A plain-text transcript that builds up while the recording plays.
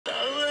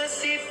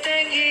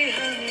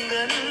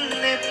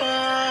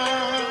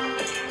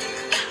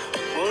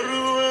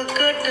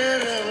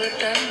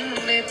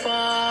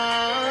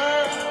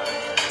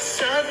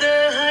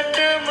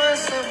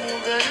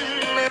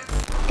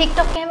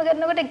TikTok එහෙම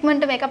කරනකොට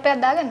ඉක්මනට මේකප්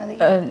එකක්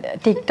දාගන්නවද?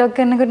 TikTok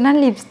කරනකොට නම්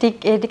ලිප්ස්ටික්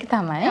ඒ ටික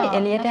තමයි.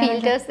 එළියට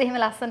ෆිල්ටර්ස් එහෙම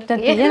ලස්සනට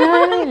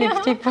තියෙනවානේ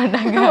ලිප්ස්ටික්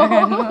පොඩ්ඩක්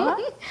ගන්නවා.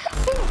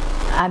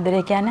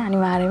 ආදරේ කියන්නේ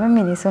අනිවාර්යයෙන්ම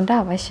මිනිසුන්ට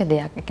අවශ්‍ය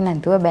දෙයක්. ඒක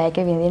නැතුව බෑ ඒක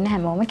විඳින්න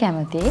හැමෝම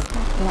කැමතියි.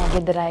 නෑ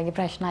ගෙදර අයගේ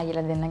ප්‍රශ්න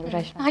අයියලා දෙන්නගේ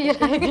ප්‍රශ්න.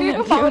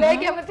 අයියලාගේ පවුලේ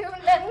කැමති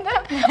උන්ලන්න.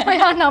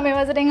 ඔයා 9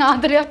 වසරෙන්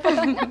ආදරයක්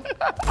පටන්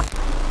ගන්නවා.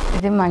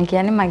 ඉතින් මං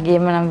කියන්නේ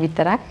මගේම නම්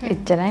විතරක්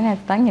එච්චරයි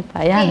නැත්තම්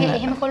එපා යන්න.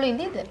 එහෙම කොළු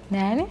ඉඳීද?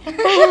 නෑනේ.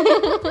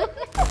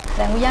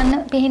 දැන් උයන්න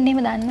පිහින්නෙම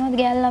දන්නවද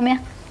ගෑල් ළමයා?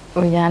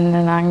 උයන්න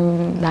නම්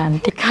දන්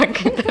ටිකක්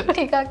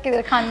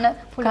විතර කන්න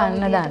පුළුවන්.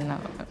 කන්න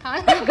දන්නවා.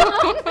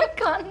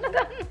 කන්න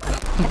දන්නවා.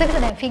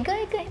 එතකොට දැන් ෆිගර්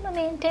එක එහෙම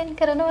මේන්ටේන්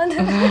කරනවද?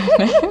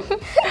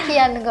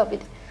 කියන්නකෝ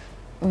අපිට.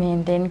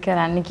 මේන්ටේන්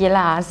කරන්න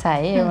කියලා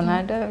ආසයි. ඒ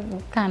වුණාට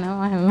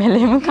කනවා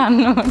හැමලෙම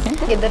කන්න ඕනේ.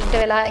 ගෙදරට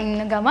වෙලා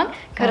ඉන්න ගමන්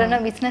කරන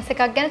බිස්නස්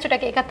එකක් ගැන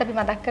චුට්ටක් ඒකත් අපි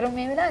මතක් කරමු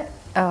මේ වෙලාවේ.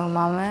 ඔව්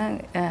මම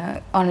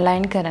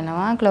ඔන්ලයින්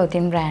කරනවා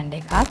ක්ලෝතින් බ්‍රෑන්ඩ්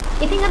එකක්.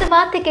 ඉතින් අද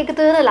මාත් එක්ක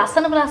එකතු වෙන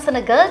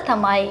ලස්සන ගර්ල්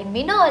තමයි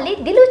මිනෝලි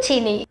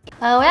දිලුචිනි.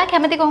 ඔයා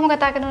කැමති කොහොම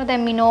කතා කරනවද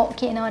දැන් මිනෝ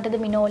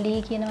කියනවටද මිනෝලි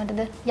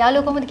කියනවටද?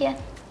 යාළුවෝ කොහොමද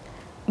කියන්නේ?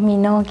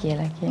 මිනෝ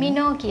කියලා කියනවා.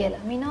 මිනෝ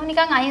කියලා. මිනෝ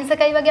නිකන්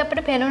අහිංසකයි වගේ අපිට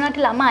පෙනුනට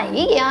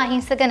ළමයි. එයා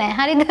අහිංසක නෑ.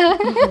 හරිද?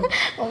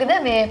 මොකද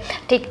මේ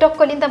TikTok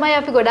වලින් තමයි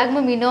අපි ගොඩක්ම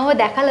මිනෝව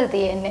දැකලා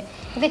තියෙන්නේ.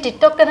 ඉතින්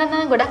TikTok කරන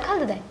ගොඩක්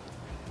කල්ද දැන්?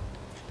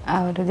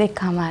 අවුරුදු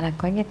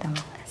 2කමාරක් වගේ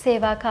තමයි.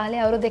 සේවා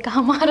කාලේ අවුරුදු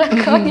 2කමාරක්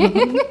වගේ.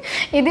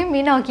 ඉතින්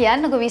මිනෝ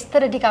කියන්නකෝ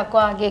විස්තර ටිකක්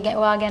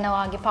ඔයා ගැන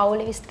ඔයාගේ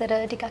පවුලේ විස්තර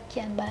ටිකක්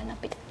කියන්න බලන්න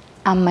අපිට.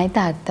 අම්මයි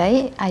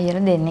තාත්තයි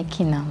අයියලා දෙන්නෙක්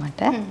ඉන්නවා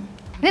මට.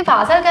 ඉතින්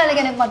පාසල් කාලේ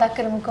ගැන මතක්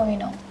කරමුකෝ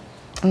මිනෝ.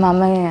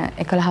 මම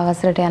 11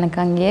 වසරට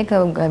යනකම් ගියේ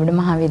ගවුඩ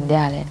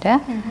මහාවිද්‍යාලයට.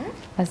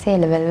 ඊපස්සේ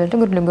ලෙවල් වලට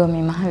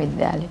ගුරුලගෝමි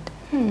මහාවිද්‍යාලයට.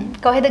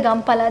 කොහෙද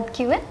ගම් පළාත්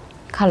කිව්වේ?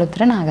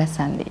 කළුතර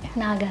නාගසන්දිය.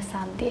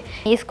 නාගසන්දිය.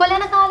 ඉස්කෝලේ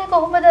යන කාලේ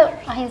කොහොමද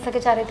අහිංසක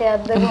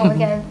චරිතයක්ද කොහොමද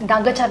කියන්නේ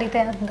දඟ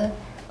චරිතයක්ද?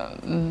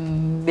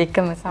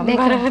 දෙකම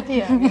සමබරව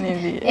තියාගෙන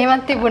ඉඳී.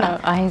 ඒවත් තිබුණා.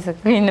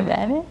 අහිංසක වෙන්න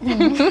බෑනේ.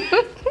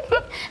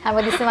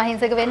 හැමදෙස්සම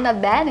අහිංසක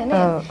වෙන්නත් බෑනේ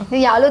නේද?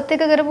 ඉතින් යාළුවොත්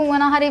එක්ක කරපු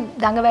මොනවා හරි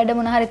දඟ වැඩ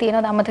මොනවා හරි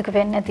තියෙනවද අමතක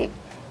වෙන්නේ නැති?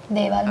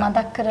 දේවල්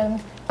මතක් කරමු.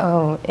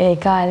 ඔව් ඒ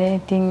කාලේ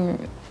ඉතින්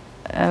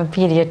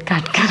පීරියඩ්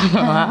කට්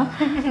කරනවා.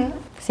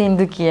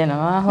 සින්දු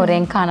කියනවා,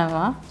 හොරෙන්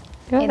කනවා.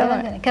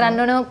 කරන්න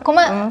ඕන ඔක්කොම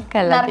නරක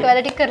වැඩ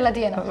ටික කරලා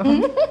තියෙනවා.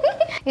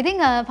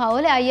 ඉතින්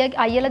පවුලේ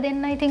අයියලා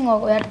දෙන්න ඉතින්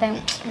ඔයාලට දැන්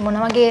මොන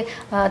වගේ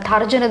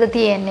තර්ජනද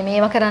තියෙන්නේ?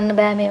 මේවා කරන්න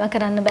බෑ, මේවා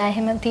කරන්න බෑ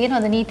එහෙම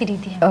තියෙනවද නීති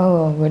රීති?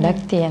 ඔව් ගොඩක්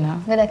තියෙනවා.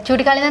 ගොඩක්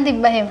චූටි කාලේ ඉඳන්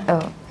තිබ්බා එහෙම.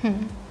 ඔව්.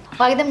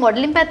 වාගේ දැන්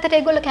මොඩලින් පැත්තට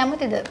ඒගොල්ලෝ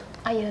කැමතිද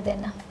අයියලා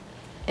දෙන්න?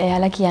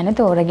 එයාලා කියන්නේ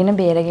තෝරගෙන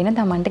බේරගෙන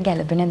Tamanට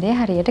ගැළපෙන දේ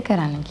හරියට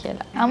කරන්න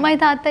කියලා. අම්මයි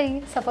තාත්තයි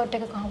සපෝට්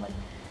එක කොහොමද?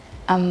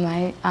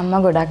 අම්මා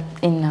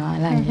ගොඩක් ඉන්නවා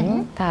ළඟින්.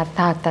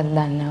 තාත්තත්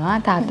දන්නවා.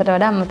 තාත්තට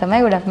වඩා අම්මා තමයි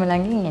ගොඩක්ම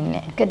ළඟින්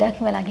ඉන්නේ.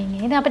 ගොඩක්ම ළඟින්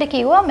ඉන්නේ. ඉතින් අපිට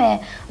කිව්වා මේ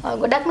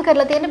ගොඩක්ම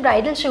කරලා තියෙන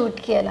බ්‍රයිඩල්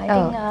ෂූට් කියලා.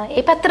 ඉතින්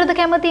ඒ පැත්තටද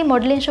කැමති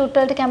මොඩලින් ෂූට්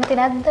වලට කැමති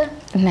නැද්ද?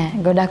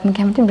 නෑ ගොඩක්ම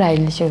කැමති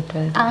බ්‍රයිඩල් ෂූට්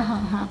වලට.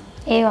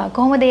 ඒවා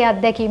කොහොමද ඒ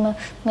අත්දැකීම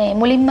මේ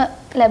මුලින්ම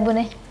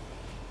ලැබුණේ?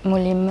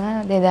 මුලින්ම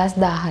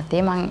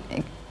 2017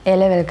 මම A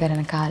level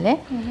කරන කාලේ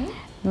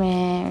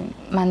මේ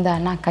මම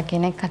දන්න අක්කා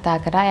කෙනෙක් කතා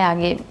කරා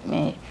එයාගේ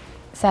මේ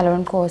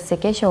සැලොන් කෝස්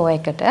එකේ ෂෝ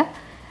එකට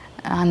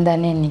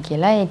අන්දන්න එන්නේ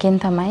කියලා. ඒකෙන්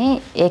තමයි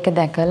ඒක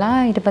දැකලා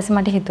ඊට පස්සේ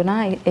මට හිතුණා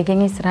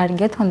ඒකෙන් ඉස්සරහට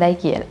ගියොත් හොඳයි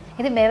කියලා.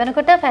 ඉතින් මේ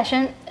වෙනකොට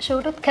ෆැෂන්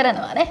ෂූට් උත්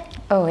කරනවා නේ?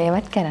 ඔව්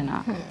ඒවත්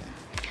කරනවා.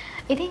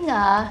 ඉතින්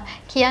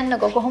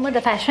කියන්නකෝ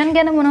කොහොමද ෆැෂන්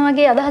ගැන මොන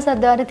වගේ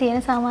අදහසක්ද ඔයාලට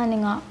තියෙන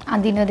සාමාන්‍යයෙන්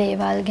අඳින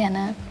දේවල් ගැන?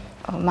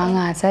 මම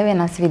ආසයි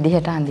වෙනස්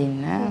විදිහට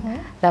අඳින්න.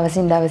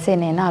 දවසින් දවස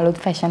එන අලුත්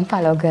ෆැෂන්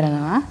ෆලෝ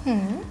කරනවා.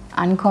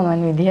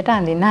 අන්කොමන් විදිහට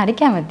අඳින්න හරි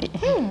කැමතියි.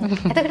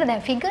 එතකොට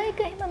දැන් ෆිගර්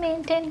එක එහෙම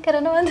මේන්ටේන්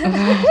කරනවද?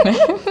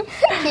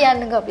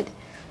 කියන්නකෝ අපිට.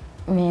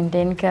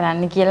 මේන්ටේන්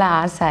කරන්න කියලා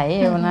ආසයි.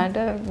 ඒ වුණාට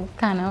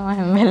කනවා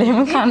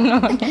හැමලෙම කන්න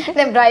ඕනේ.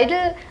 දැන්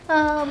බ්‍රයිඩල්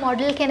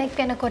මොඩල් කෙනෙක්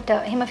වෙනකොට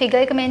එහෙම ෆිගර්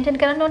එක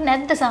මේන්ටේන් කරන්න ඕනේ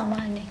නැද්ද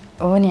සාමාන්‍යයෙන්?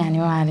 ඕනේ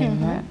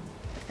අනිවාර්යෙන්ම.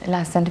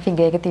 ලස්සනට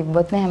ෆිගර් එක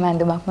තිබ්බොත් නේ හැම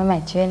ඇඳුමක්ම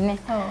මැච් වෙන්නේ.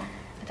 ඔව්.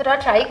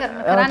 try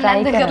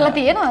කරලා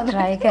තියෙනවද?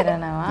 try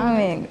කරනවා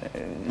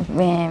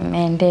මේ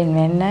මේන්ටේන්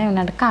වෙන්න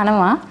උනට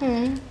කනවා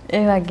ඒ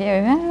වගේ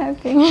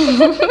ඒක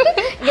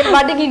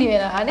බඩගිනි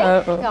වෙනවා නේ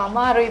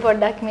අමාරුයි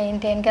පොඩ්ඩක්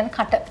මේන්ටේන් කරන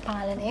කට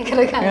පාලනය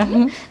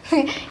කරගන්න.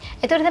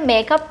 ඒතකොට දැන්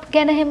මේකප්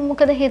ගැන හැම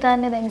මොකද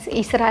හිතන්නේ දැන්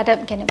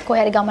ඉස්සරහට කියන්නේ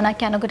කොහේ හරි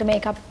ගමනක් යනකොට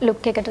මේකප්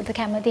ලුක් එකටද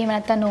කැමති එහෙම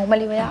නැත්නම්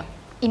නෝමලි ඔයා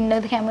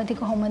ඉන්නද කැමති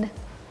කොහොමද?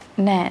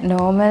 නෑ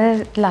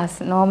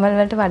නෝමල්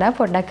වලට වඩා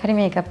පොඩ්ඩක් හරි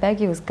මේකප් එකක්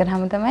යූස්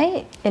කරාම තමයි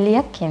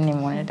එළියක් එන්නේ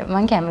මොනට.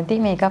 මම කැමති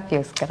මේකප්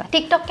යූස් කරා.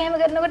 TikTok එහෙම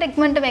කරනකොට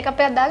ඉක්මනට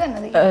මේකප් එකක්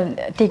දාගන්නද?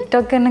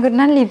 TikTok කරනකොට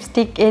නම්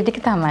ලිප්ස්ටික් ඒ ටික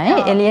තමයි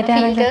එළියට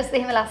යන ෆිල්ටර්ස්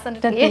එහෙම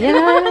ලස්සනට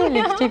තියෙනවා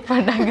ලිප්ස්ටික්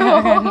පොඩ්ඩක්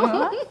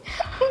ගන්නවා.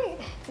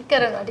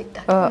 කරනවා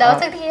TikTok.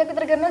 දවසකට කීයක්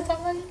විතර කරනවද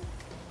සාමාන්‍යයෙන්?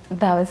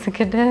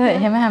 දවසකට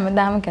එහෙම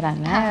හැමදාම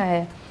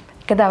කරන්නේ.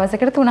 එක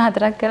දවසකට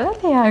 3-4ක් කරලා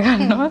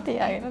තියාගන්නවා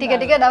තියාගෙන ටික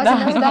ටික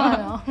දවස්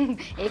දානවා.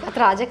 ඒකත්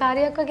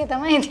රාජකාරියක් වගේ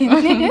තමයි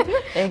තියෙන්නේ.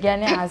 ඒ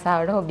කියන්නේ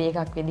ආසාවට හොබි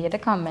එකක් විදිහට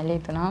කම්මැලි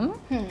හිතුනම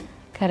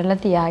කරලා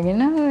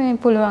තියාගෙන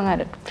පුළුවන් අර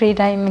ෆ්‍රී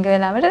ටයිම් එක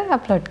වෙලාවට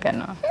අප්ලෝඩ්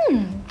කරනවා.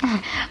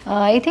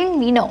 ඉතින්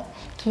විනෝ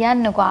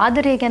කියන්නකෝ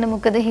ආදරය ගැන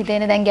මොකද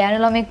හිතෙන්නේ? දැන් ගෑනු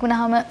ළමෙක්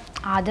වුණාම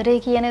ආදරය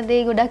කියන දේ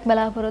ගොඩක්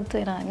බලාපොරොත්තු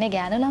වෙනවා නේ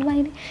ගෑනු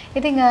ළමයිනේ.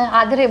 ඉතින්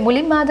ආදරේ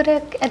මුලින්ම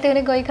ආදරයක් ඇති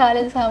වෙන්නේ කොයි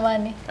කාලෙද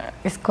සාමාන්‍යයෙන්?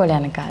 ඉස්කෝලේ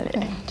යන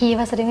කාලේ. කී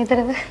වසරෙන්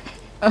විතරද?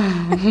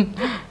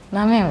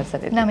 9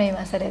 වසරේදී. 9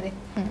 වසරේදී.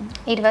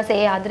 ඊට පස්සේ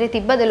ඒ ආදරේ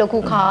තිබ්බද ලොකු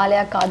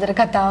කාලයක් ආදර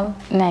කතාව?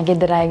 නෑ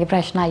ගෙදර අයගේ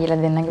ප්‍රශ්න අයියලා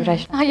දෙන්නගේ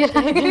ප්‍රශ්න.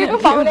 අයියලාගේ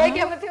පවුලේ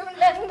කැමති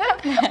වුණේ නැද්ද?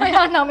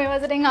 ඔයා 9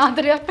 වසරෙන්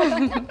ආදරයක්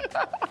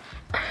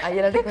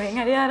අයියලාට කොහෙන්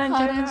හරි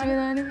ආරංචි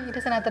වෙනානේ ඊට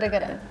පස්සේ නතර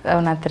කරා. ඔව්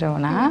නතර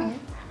වුණා.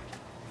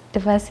 ඊට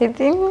පස්සේ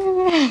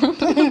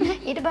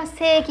ඊට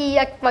පස්සේ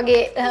කීයක්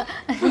වගේ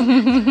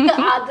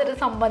ආදර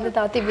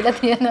සම්බන්ධතා තිබිලා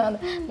තියෙනවද?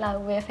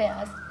 love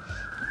affairs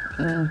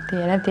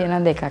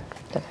තියෙන දෙකක්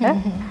විතර.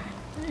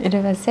 ඊට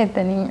පස්සේ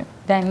එතනින්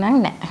දැන්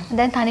නම් නෑ.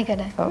 දැන්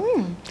තනිකර.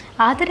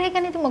 ආදරය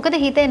ගැන ඉතින් මොකද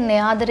හිතෙන්නේ?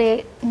 ආදරේ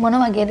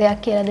මොන වගේ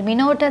දෙයක් කියලාද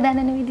මිනෝට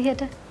දැනෙන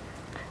විදිහට?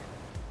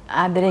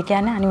 ආදරය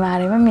කියන්නේ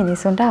අනිවාර්යයෙන්ම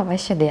මිනිසුන්ට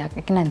අවශ්‍ය දෙයක්.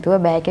 ඒක නැතුව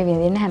බෑක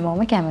විඳින්න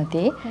හැමෝම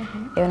කැමතියි.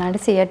 ඒ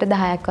වුණාට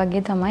 10%ක්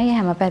වගේ තමයි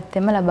හැම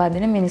පැත්තෙම ලබා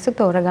දෙන මිනිස්සු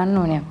තෝරගන්න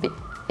ඕනේ අපි.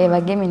 ඒ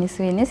වගේ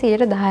මිනිස්සු ඉන්නේ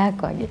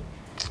 10%ක් වගේ.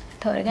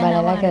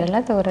 බලලා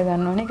කරලා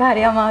තෝරගන්න ඕනේ. ඒක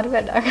හරි අමාරු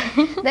වැඩක්.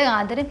 දැන්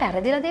ආදරෙන්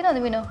පැරදිලා තියෙනවද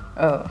මිනෝ?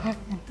 ඔව්.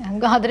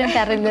 ආදරෙන්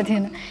පැරදිලා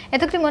තියෙනවා.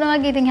 එතකොට මොන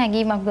වගේ ඉතින්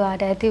හැඟීමක්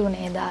ගාට ඇති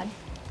උනේ දාල්?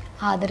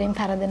 ආදරෙන්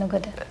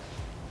පැරදෙනකොට.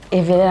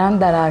 ඒ වෙලාවන්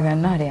දරා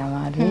ගන්න හරි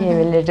අමාරුයි. ඒ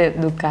වෙලෙට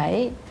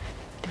දුකයි.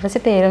 ඊට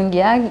පස්සේ තේරුම්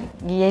ගියා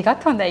ගියේ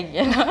එකත් හොඳයි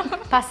කියලා.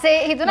 පස්සේ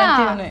හිතුණා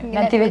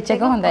නැති වෙච්ච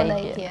එක හොඳයි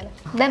කියලා.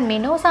 දැන්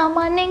මිනෝ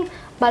සාමාන්‍යයෙන්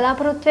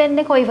බලාපොරොත්තු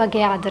වෙන්නේ කොයි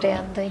වගේ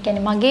ආදරයක්ද? ඒ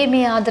කියන්නේ මගේ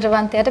මේ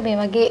ආදරවන්තයාට මේ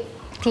වගේ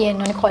තියෙන්න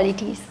ඕනේ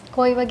qualities.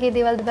 කොයි වගේ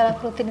දේවල්ද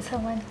බලාපොරොත්තු වෙන්නේ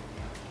සාමාන්‍යයෙන්?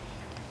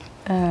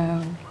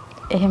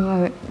 එහෙම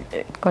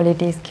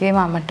qualities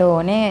කිව්වේ මමට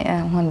ඕනේ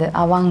හොඳ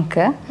අවංක.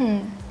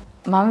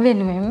 මම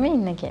වෙනුවෙන්ම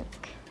ඉන්න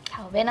කෙනෙක්.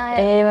 වෙන අය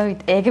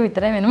ඒක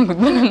විතරයි වෙන මොකුත්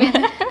බලන්නේ.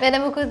 වෙන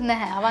මොකුත්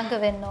නැහැ. අවංක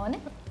වෙන්න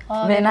ඕනේ.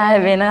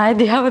 වෙන අය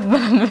දිහාවත්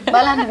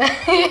බලන්න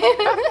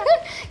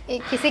බෑ.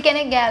 කිසි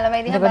කෙනෙක්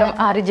ගෑල්ලමයි දිහා බලන්න.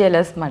 ඒකට හරි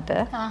ජෙලස් මට.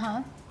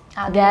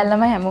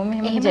 ගෑල්ලම හැමෝම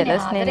එහෙම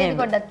ජෙලස් නේ. ඒක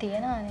පොඩ්ඩක්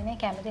තියෙනවානේ නේ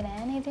කැමති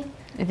නෑ නේද?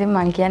 ඉතින්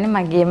මං කියන්නේ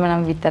මගේම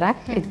නම් විතරක්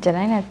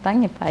එච්චරයි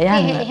නැත්තම් එපා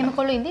යන්න. එහෙම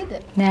කොළු ඉඳීද?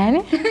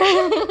 නෑනේ.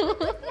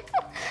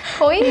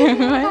 කොයි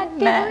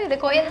නේද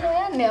කොහෙන්ද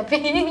යන්නේ අපි?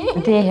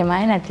 ඉතින්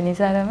එහෙමයි නැති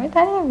නිසා තමයි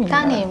තනියම ඉන්නේ.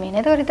 තනියම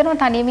ඉන්නේ. ඒක හිතනවා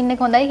තනියම ඉන්න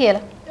එක හොඳයි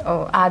කියලා. ඔව්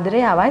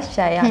ආදරේ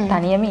අවශ්‍යයි.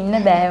 තනියම ඉන්න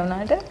බෑ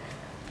වුණාට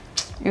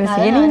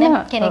ඉවසියෙන්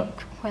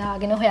කෙනෙක්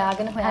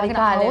හොයාගෙන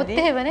ආවොත්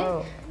එහෙමනේ.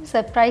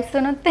 සර්ප්‍රයිස්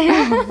වුණොත්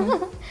එහෙම.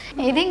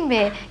 ඉතින්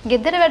මේ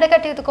ගෙදර වැඩ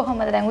කටයුතු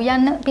කොහොමද දැන්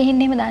උයන්න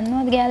පිහින්නෙම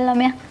දන්නවද ගෑල්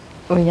ළමයා?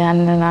 උයන්න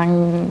නම්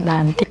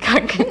දන් ටිකක්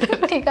විතර.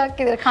 ටිකක්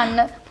විතර කන්න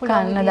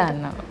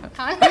දන්නවා.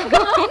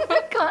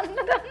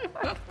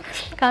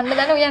 කන්න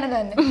දන්න උයන්න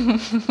දන්නේ.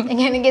 ඒ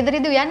කියන්නේ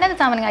ගෙදරදී උයන්නේ නැද්ද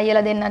සාමාන්‍යයෙන්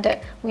අයියලා දෙන්නට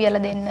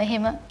උයලා දෙන්න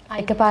එහෙම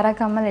එකපාරක්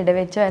අම්මා ලෙඩ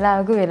වෙච්ච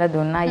වෙලාවක වෙලා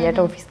දුන්නා අයියට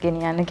ඔෆිස්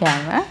ගෙනියන්න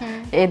කෑම.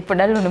 ඒත්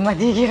පොඩක් ලුණු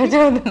මදි කියලා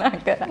චෝදනා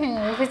කරා.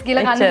 ඔෆිස්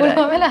ගිහලා කන්න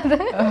පුළුවන් වෙලාද?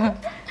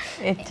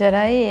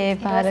 එච්චරයි ඒ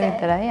පාර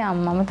විතරයි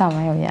අම්මම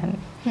තමයි උයන්නේ.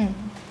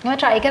 මම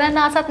try කරන්න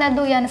ආසත් නැද්ද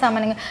උයන්න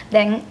සාමාන්‍යයෙන්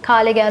දැන්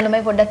කාලේ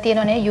ගෑනුමයි පොඩ්ඩක්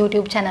තියෙනවනේ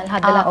YouTube channel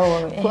හදලා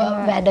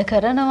වැඩ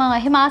කරනවා.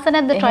 එහෙම ආස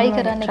නැද්ද try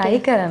කරන්න? try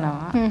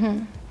කරනවා.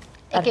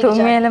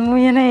 තුන්වේලම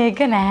උයන ඒක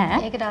නැහැ.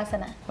 ඒකට ආස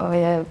නැහැ. ඔය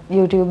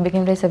YouTube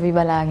එකකින් රෙසිපි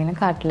බලාගෙන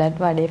කට්ලට්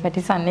වඩේ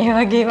පැටි සන්නේ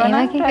වගේ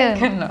වුණා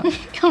කරනවා.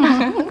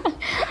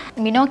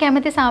 මිනෝ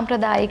කැමති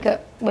සාම්ප්‍රදායික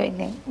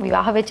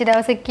විවාහ වෙච්ච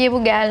දවසේ කියපු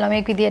ගෑල්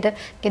ළමෙක් විදියට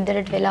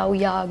ගෙදරට වෙලා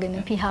උයාගෙන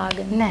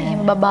පිහාගෙන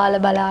එහෙම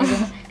බබාලා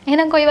බලාගෙන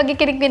එහෙනම් කොයි වගේ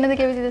කෙනෙක් වෙන්නද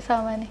කෙවිදිද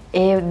සාමාන්‍යයෙන්?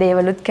 ඒ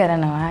දේවලුත්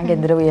කරනවා.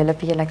 ගෙදර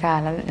උයලා පිහලා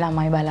කාලා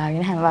ළමයි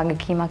බලාගෙන හැම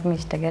වගකීමක්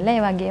මිෂ්ට කරලා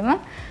ඒ වගේම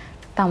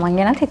තමන්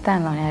ගැනත්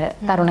හිතන්න ඕනේ. අර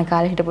තරුණ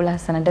කාලේ හිටපු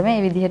ලස්සනට මේ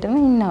විදිහටම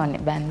ඉන්න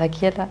ඕනේ. බැන්දා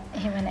කියලා.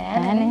 එහෙම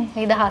නෑනේ.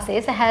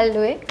 නිදහසේ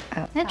සැහැල්ලුවේ.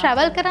 නේ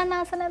travel කරන්න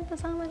ආස නැද්ද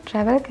සාමාන්‍යයෙන්?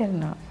 travel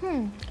කරනවා.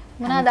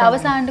 මොනවාද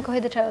අවසානට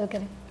කොහෙද travel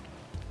කරේ?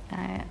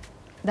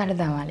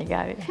 දළදා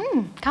මාලිගාවේ.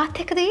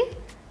 කාත් එක්කද ගියේ?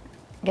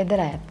 ගෙදර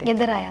අයත් එක්ක.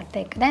 ගෙදර අයත්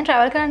එක්ක. දැන්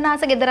travel කරන්න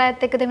ආස ගෙදර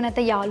අයත් එක්කද එහෙම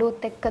නැත්නම්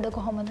යාළුවොත් එක්කද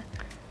කොහොමද?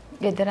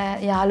 ගෙදර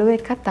යාළුවෝ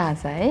එක්කත්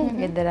ආසයි.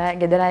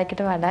 ගෙදර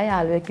අයකට වඩා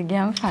යාළුවෝ එක්ක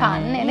ගියාම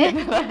fun නේ.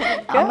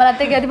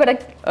 අම්මලත් එක්ක යටි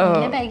පොඩක්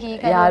ඉන්න බෑ කී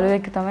කර. යාළුවෝ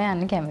එක්ක තමයි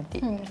යන්න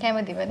කැමති.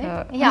 කැමතිවනේ.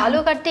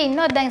 යාළුවෝ කට්ටිය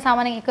ඉන්නවද දැන්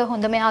සාමාන්‍යයෙන් එක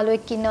හොඳම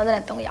යාළුවෙක් ඉන්නවද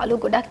නැත්නම්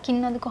යාළුවෝ ගොඩක්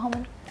ඉන්නවද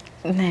කොහොමද?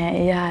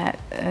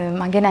 නෑ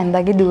මගේ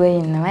නැන්දාගේ දුව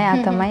ඉන්නවා.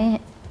 එයා තමයි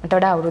මට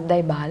වඩා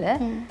අවුරුද්දයි බාල.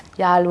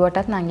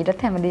 යාළුවටත්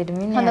නංගිටත් හැමදේටම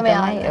ඉන්නේ.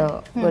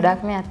 තමයි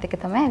ගොඩක් මෙයාත් එක්ක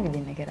තමයි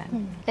ඇවිදින්න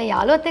කරන්නේ. දැන්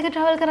යාළුවොත් එක්ක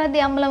travel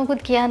කරද්දී අම්මලා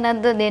මොකුත් කියන්නේ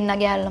නැද්ද?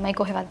 දෙන්නගේ යාළුවමයි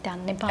කොහෙවත්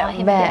යන්න එපා.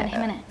 එහෙම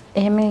නෑ.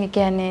 එහෙම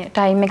කියන්නේ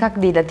ටයිම්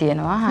එකක් දීලා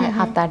තියෙනවා.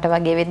 7-8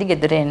 වගේ වෙද්දි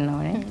ගෙදර එන්න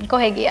ඕනේ.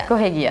 කොහෙ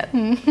ගියා?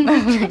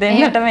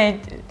 දෙන්නට මේ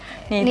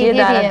නීතිය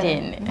දාලා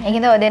තියෙන්නේ.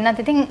 ඒකද ඔය දෙන්නත්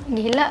ඉතින්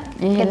ගිහිල්ලා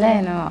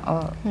එනවා.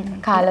 ඔව්.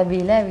 කාලා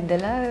බීලා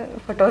ඇවිදලා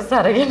ෆොටෝස්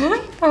අරගෙන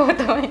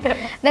තමයි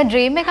කරන්නේ. දැන්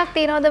ඩ්‍රීම් එකක්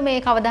තියනවද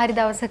මේ කවදා හරි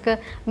දවසක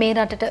මේ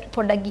රටට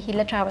පොඩ්ඩක්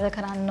ගිහිල්ලා travel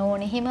කරන්න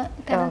ඕනේ එහෙම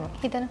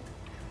හිතන?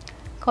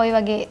 කොයි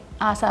වගේ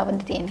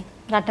ආසාවක්ද තියෙන්නේ?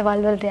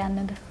 රටවල් වලට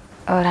යන්නද?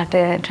 රට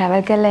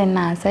ට්‍රැවල් කරලා එන්න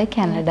ආසයි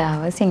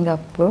කැනඩාව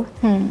සිංගප්පූර්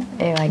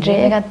ඒ වගේ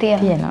එකක්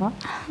තියෙනවා.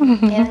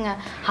 එහෙනම්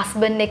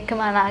හස්බන්ඩ්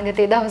එක්කම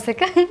අනාගතයේ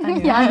දවසක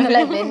යන්න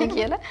ලැබෙන්න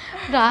කියලා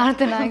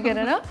ප්‍රාර්ථනා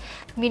කරනවා.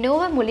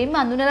 මිනෝව මුලින්ම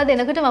අඳුනලා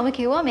දෙනකොට මම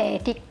කිව්වා මේ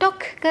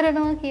TikTok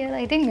කරනවා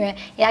කියලා. ඉතින්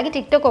එයාගේ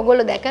TikTok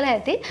ඔයගොල්ලෝ දැකලා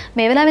ඇති.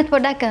 මේ වෙලාවෙත්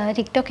පොඩ්ඩක්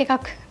TikTok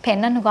එකක්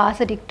පෙන්වන්නකෝ.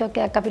 ආස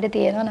TikTok එකක් අපිට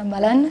තියෙනවා නම්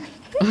බලන්න.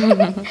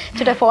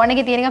 චුට්ටක් ෆෝන්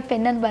එකේ තියෙන එකක්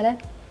පෙන්වන්න බලන්න.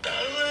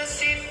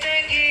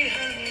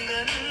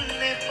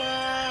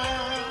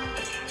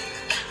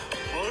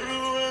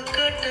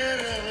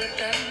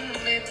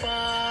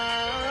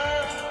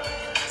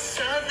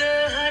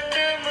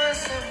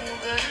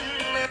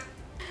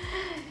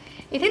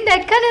 ඉතින්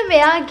දැක්කද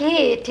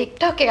මෙයාගේ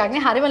TikTok එකක්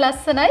නේ හරිම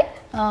ලස්සනයි.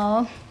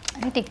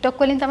 TikTok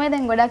වලින් තමයි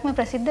දැන් ගොඩක්ම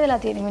ප්‍රසිද්ධ වෙලා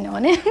තියෙන්නේ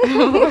මිනෝනේ.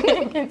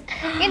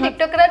 ඉතින්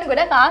TikTok කරන්නේ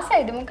ගොඩක්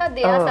ආසයිද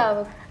මොකක්ද ඒ ආසාව?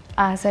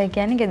 ආසයි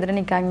කියන්නේ ගෙදර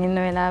නිකන්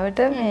ඉන්න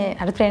වෙලාවට මේ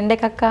අර ට්‍රෙන්ඩ්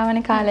එකක්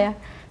ආවනේ කාලයක්.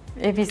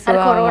 ඒ පිස්සුව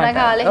කොරෝනා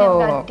කාලේ හැම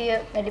කට්ටිය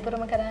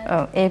වැඩිපුරම කරන්නේ.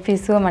 ඔව් ඒ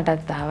පිස්සුව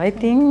මටත් ආවා.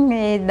 ඉතින්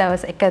මේ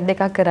දවස් එක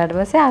දෙකක් කරාට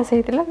පස්සේ ආසයි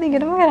හිතලා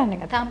දිගටම කරන්න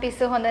ගත්තා. තාම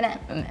පිස්සුව හොඳ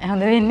නැහැ.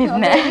 හොඳ වෙන්නේ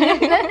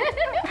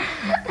නැහැ.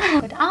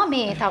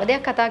 මේ තව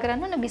දෙයක් කතා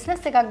කරන්න ඕන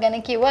බිස්නස් එකක් ගැන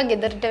කිව්වා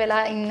ගෙදරට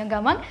වෙලා ඉන්න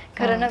ගමන්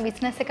කරන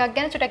බිස්නස් එකක්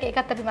ගැන චුට්ටක්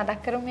ඒකත් අපි මතක්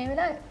කරමු මේ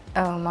වෙලාවේ.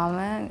 ඔව් මම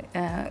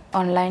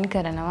ඔන්ලයින්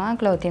කරනවා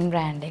ක්ලෝතින්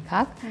බ්‍රෑන්ඩ් එකක්.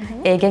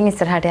 ඒකෙන්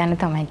ඉස්සරහට යන්න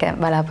තමයි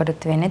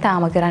බලාපොරොත්තු වෙන්නේ.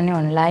 තාම කරන්නේ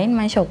ඔන්ලයින්.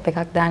 මම ෂොප්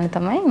එකක් දාන්න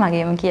තමයි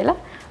මගේම කියලා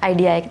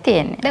අයිඩියා එක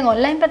තියෙන්නේ. දැන්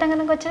ඔන්ලයින් පටන්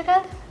ගන්න කොච්චර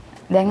කාලද?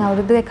 දැන්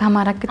අවුරුදු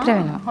 1කමාරක් විතර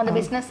වෙනවා. හොඳ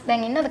බිස්නස්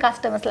දැන් ඉන්නද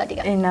කස්ටමර්ස්ලා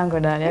ටික? ඉන්නවා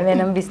ගොඩාක්.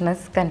 වෙනම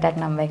බිස්නස්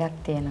කන්ටැක්ට් නම්බර්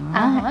එකක්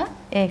තියෙනවා.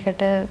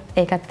 ඒකට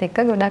ඒකත්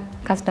එක්ක ගොඩක්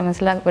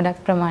කස්ටමර්ස්ලා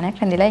ගොඩක්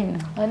ප්‍රමාණයක් රැඳිලා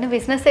ඉන්නවා. ඔන්න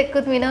බිස්නස්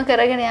එක්කත් මිනෝ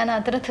කරගෙන යන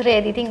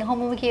අතරතුරේදී ඉතින්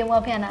කොහොමද කියමු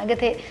අපි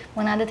අනාගතේ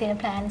මොනවාද තියෙන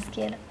ප්ලෑන්ස්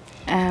කියලා?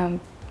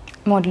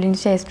 මොඩලින්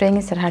ශේෂ්ත්‍රයෙන්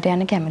ඉස්සරහට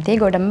යන්න කැමතියි.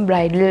 ගොඩම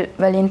බ්‍රයිඩල්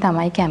වලින්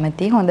තමයි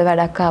කැමති. හොඳ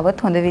වැඩක්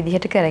ආවොත් හොඳ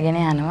විදිහට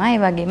කරගෙන යනවා.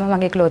 ඒ වගේම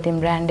මගේ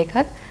ක්ලෝතින් බ්‍රෑන්ඩ් එකක්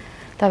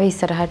තව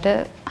ඉස්සරහට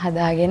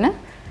හදාගෙන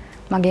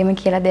මගේම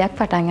කියලා දෙයක්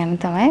පටන් ගන්න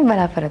තමයි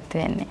බලාපොරොත්තු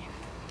වෙන්නේ.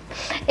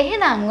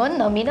 එහෙනම්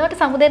ඔන්න මිනෝට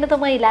සමුදෙන්න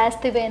තමයි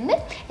ලෑස්ති වෙන්නේ.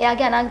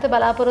 එයාගේ අනාගත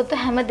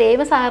බලාපොරොත්තු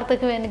හැමදේම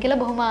සාර්ථක වෙන්න කියලා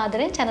බොහොම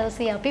ආදරෙන් channel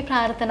C අපි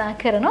ප්‍රාර්ථනා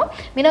කරනවා.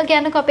 මිනෝ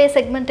කියන්නකෝ අපේ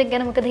segment එක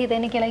ගැන මොකද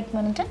හිතෙන්නේ කියලා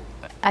ඉක්මනට.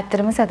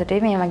 ඇත්තටම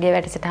සතුටුයි මේ වගේ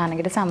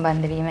වැඩසටහනකට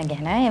සම්බන්ධ වීම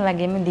ගැන. ඒ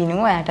වගේම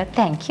දිනු ඔයාට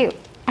thank you.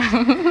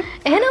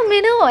 එහෙනම්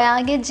මිනෝ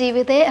ඔයාගේ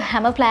ජීවිතේ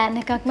හැම ප්ලෑන්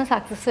එකක්ම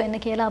සක්සස් වෙන්න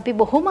කියලා අපි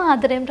බොහොම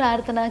ආදරෙන්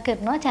ප්‍රාර්ථනා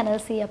කරනවා channel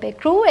C අපේ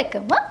crew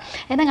එකම.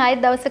 එහෙනම්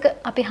ආයෙත් දවසක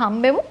අපි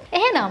හම්බෙමු.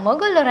 එහෙනම්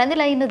ඔයගොල්ලෝ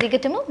රැඳිලා ඉන්න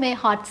දිගටම මේ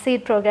hot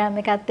seat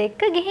program එකත්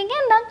එක්ක ගිහින්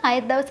යන්න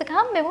ආයෙත් දවසක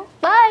හම්බෙමු.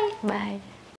 bye. bye.